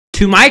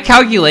To my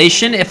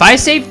calculation, if I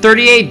save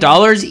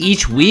 $38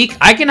 each week,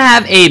 I can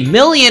have $1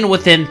 million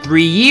within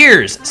 3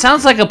 years.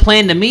 Sounds like a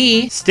plan to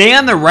me. Stay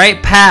on the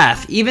right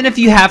path, even if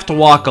you have to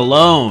walk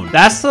alone.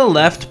 That's the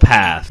left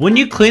path. When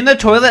you clean the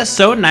toilet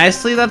so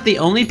nicely that the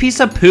only piece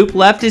of poop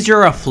left is your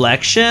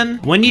reflection.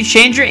 When you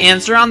change your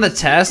answer on the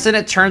test and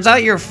it turns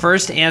out your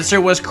first answer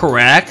was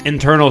correct.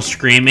 Internal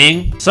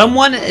screaming.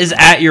 Someone is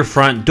at your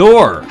front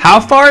door. How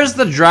far is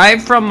the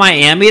drive from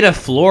Miami to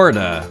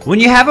Florida? When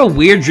you have a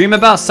weird dream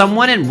about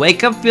someone and wake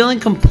up feeling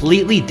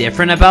completely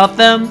different about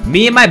them.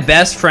 Me and my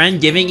best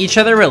friend giving each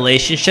other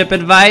relationship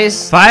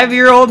advice.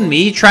 5-year-old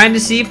me trying to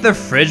see if the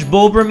fridge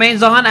bulb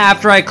remains on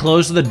after I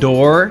close the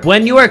door.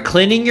 When you are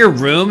cleaning your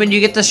room and you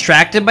get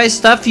distracted by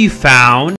stuff you found.